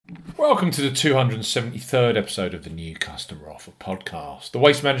Welcome to the 273rd episode of the New Customer Offer podcast. The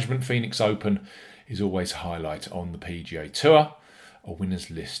Waste Management Phoenix Open is always a highlight on the PGA Tour. A winners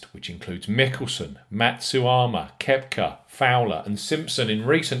list which includes Mickelson, Matsuyama, Koepka, Fowler and Simpson in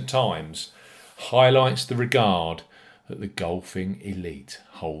recent times highlights the regard that the golfing elite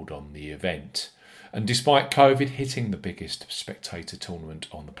hold on the event. And despite COVID hitting the biggest spectator tournament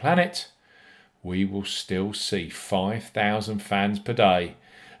on the planet, we will still see 5,000 fans per day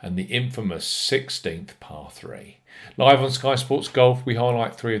and the infamous 16th par 3. Live on Sky Sports Golf, we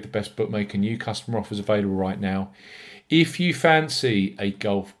highlight 3 of the best Bookmaker new customer offers available right now. If you fancy a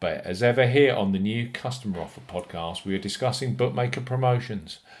golf bet, as ever here on the New Customer Offer podcast, we are discussing Bookmaker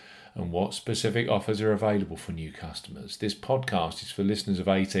promotions and what specific offers are available for new customers. This podcast is for listeners of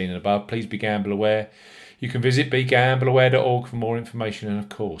 18 and above. Please be gamble aware. You can visit begambleaware.org for more information, and of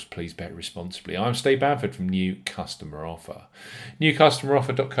course, please bet responsibly. I'm Steve Bamford from New Customer Offer.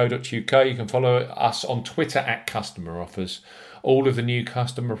 newcustomeroffer.co.uk. You can follow us on Twitter at Customer Offers. All of the new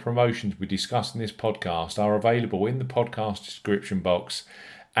customer promotions we discuss in this podcast are available in the podcast description box,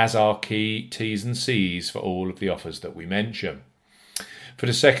 as are key T's and C's for all of the offers that we mention. For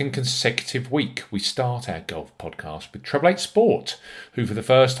the second consecutive week, we start our golf podcast with Treble 8 Sport, who for the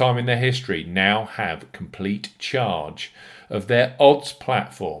first time in their history now have complete charge of their odds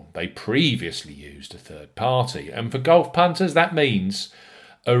platform. They previously used a third party, and for golf punters that means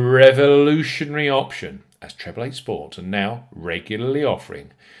a revolutionary option, as Treble 8 Sport are now regularly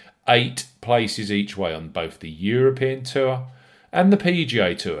offering 8 places each way on both the European Tour and the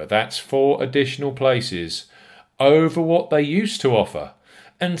PGA Tour. That's 4 additional places over what they used to offer,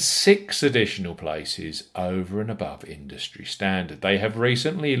 and 6 additional places over and above industry standard. They have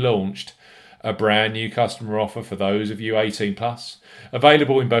recently launched a brand new customer offer for those of you 18 plus.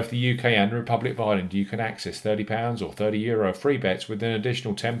 Available in both the UK and the Republic of Ireland, you can access £30 or €30 free bets with an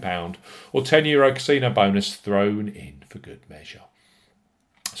additional £10 or €10 casino bonus thrown in for good measure.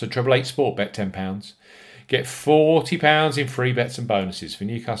 So Treble 8 Sport, bet £10. Get £40 in free bets and bonuses. For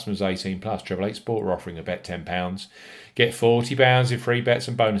new customers 18 plus, Treble 8 Sport are offering a bet £10. Get £40 in free bets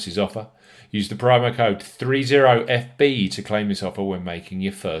and bonuses offer. Use the promo code 30FB to claim this offer when making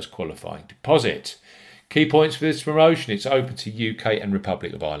your first qualifying deposit. Key points for this promotion: it's open to UK and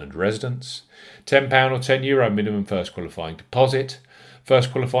Republic of Ireland residents. £10 or €10 minimum first qualifying deposit.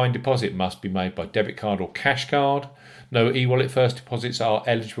 First qualifying deposit must be made by debit card or cash card. No e-wallet first deposits are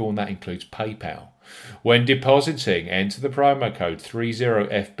eligible, and that includes PayPal. When depositing, enter the promo code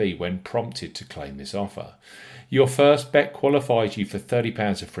 30FB when prompted to claim this offer. Your first bet qualifies you for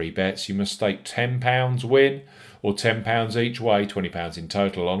 £30 of free bets. You must stake £10 win or £10 each way, £20 in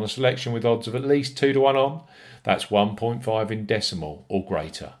total, on a selection with odds of at least 2 to 1 on. That's 1.5 in decimal or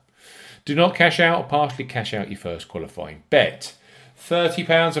greater. Do not cash out or partially cash out your first qualifying bet.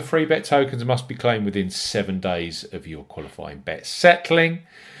 £30 of free bet tokens must be claimed within 7 days of your qualifying bet settling.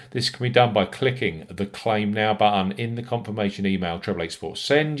 This can be done by clicking the Claim Now button in the confirmation email Treble 8 Sport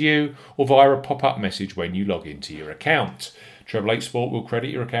send you, or via a pop-up message when you log into your account. Treble 8 Sport will credit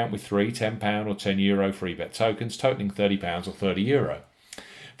your account with 3 £10 or €10 free bet tokens totaling £30 or €30.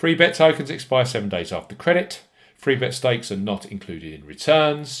 Free bet tokens expire 7 days after credit. Free bet stakes are not included in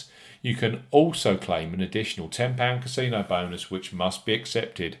returns. You can also claim an additional £10 casino bonus, which must be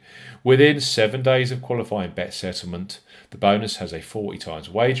accepted within 7 days of qualifying bet settlement. The bonus has a 40 times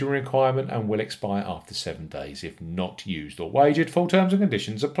wagering requirement and will expire after 7 days if not used or wagered. Full terms and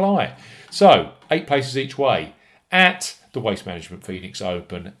conditions apply. So, 8 places each way at the Waste Management Phoenix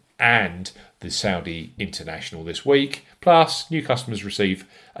Open and the Saudi International this week. Plus, new customers receive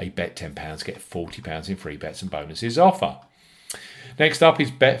a bet £10, get £40 in free bets and bonuses offer. Next up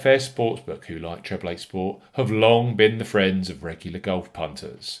is Betfair Sportsbook, who, like Treble 8 Sport, have long been the friends of regular golf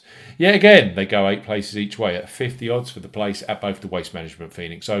punters. Yet again, they go 8 places each way at 50 odds for the place at both the Waste Management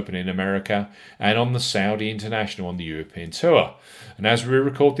Phoenix Open in America and on the Saudi International on the European Tour. And as we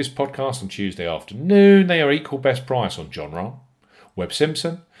record this podcast on Tuesday afternoon, they are equal best price on Jon Rahm, Webb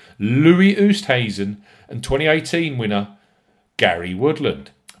Simpson, Louis Oosthuizen and 2018 winner Gary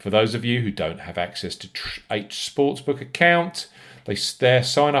Woodland. For those of you who don't have access to H Sportsbook account, their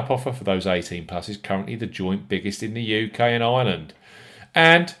sign-up offer for those 18 plus is currently the joint biggest in the UK and Ireland.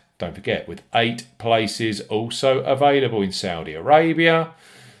 And don't forget, with 8 places also available in Saudi Arabia,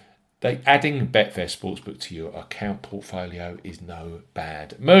 adding Betfair Sportsbook to your account portfolio is no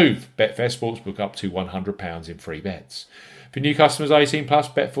bad move. Betfair Sportsbook up to £100 in free bets. For new customers 18 plus,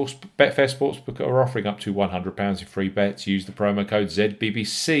 Betfair Sportsbook are offering up to £100 in free bets. Use the promo code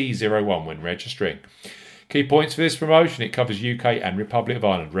ZBBC01 when registering. Key points for this promotion: it covers UK and Republic of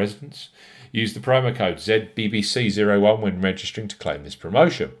Ireland residents. Use the promo code ZBBC01 when registering to claim this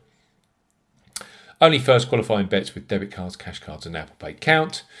promotion. Only first qualifying bets with debit cards, cash cards and Apple Pay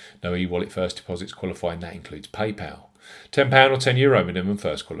count. No e-wallet first deposits qualifying, that includes PayPal. £10 or €10 minimum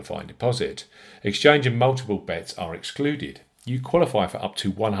first qualifying deposit. Exchange and multiple bets are excluded. You qualify for up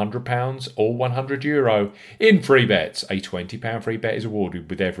to £100 or €100 in free bets. A £20 free bet is awarded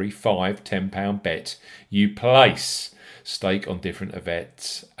with every £5 £10 bet you place. Stake on different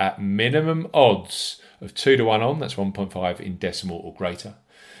events at minimum odds of 2 to 1 on, that's 1.5 in decimal or greater.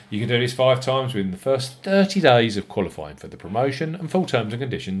 You can do this 5 times within the first 30 days of qualifying for the promotion, and full terms and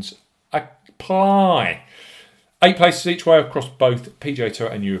conditions apply. 8 places each way across both PGA Tour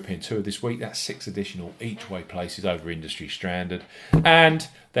and European Tour this week. That's 6 additional each way places over industry standard. And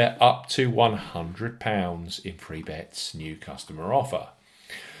they're up to £100 in free bets, new customer offer.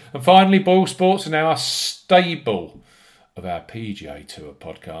 And finally, Boyle Sports are now a staple of our PGA Tour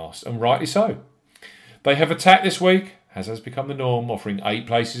podcast, and rightly so. They have attacked this week, as has become the norm, offering 8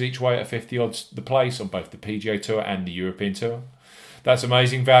 places each way at 50 odds the place on both the PGA Tour and the European Tour. That's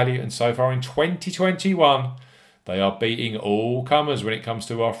amazing value, and so far in 2021, they are beating all comers when it comes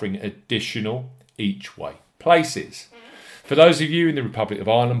to offering additional each way places. For those of you in the Republic of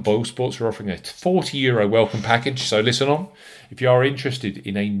Ireland, Boyle Sports are offering a €40 welcome package, so listen on. If you are interested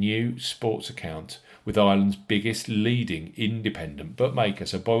in a new sports account with Ireland's biggest leading independent bookmaker,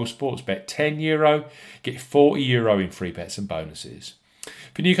 so Boyle Sports, bet €10, get €40 in free bets and bonuses.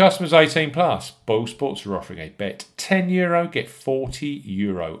 For new customers 18 plus, Boyle Sports are offering a bet €10, get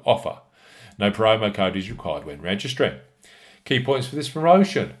 €40 offer. No promo code is required when registering. Key points for this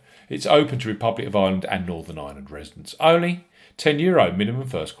promotion. It's open to Republic of Ireland and Northern Ireland residents only. €10 minimum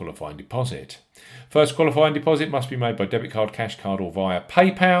first qualifying deposit. First qualifying deposit must be made by debit card, cash card or via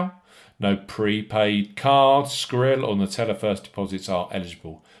PayPal. No prepaid cards, Skrill or Nutella first deposits are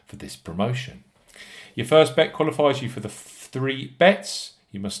eligible for this promotion. Your first bet qualifies you for the 3 bets.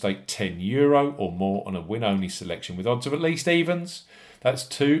 You must stake €10 or more on a win-only selection with odds of at least evens. That's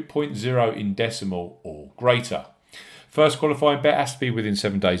 2.0 in decimal or greater. First qualifying bet has to be within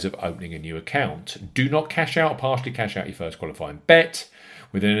 7 days of opening a new account. Do not cash out or partially cash out your first qualifying bet.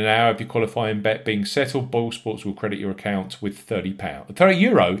 Within an hour of your qualifying bet being settled, Boyle Sports will credit your account with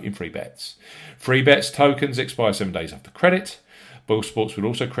 €30 in free bets. Free bets tokens expire 7 days after credit. Boyle Sports will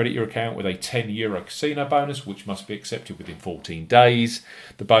also credit your account with a €10 casino bonus, which must be accepted within 14 days.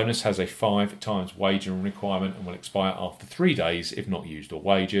 The bonus has a 5 times wagering requirement and will expire after 3 days if not used or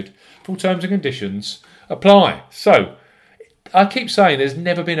wagered. Full terms and conditions apply. So, I keep saying there's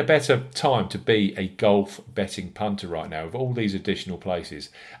never been a better time to be a golf betting punter right now with all these additional places.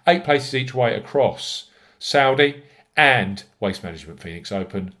 8 places each way across Saudi and Waste Management Phoenix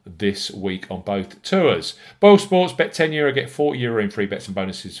Open this week on both tours. Boyle Sports, bet €10, get €40 in free bets and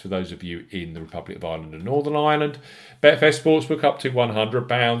bonuses for those of you in the Republic of Ireland and Northern Ireland. Betfair Sportsbook up to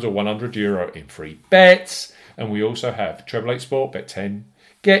 £100 or €100 in free bets. And we also have Treble 8 Sport, bet 10,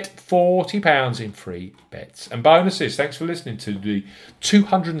 get £40 in free bets and bonuses. Thanks for listening to the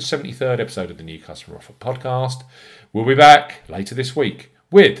 273rd episode of the New Customer Offer podcast. We'll be back later this week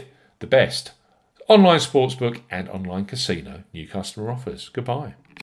with the best online sportsbook and online casino new customer offers. Goodbye.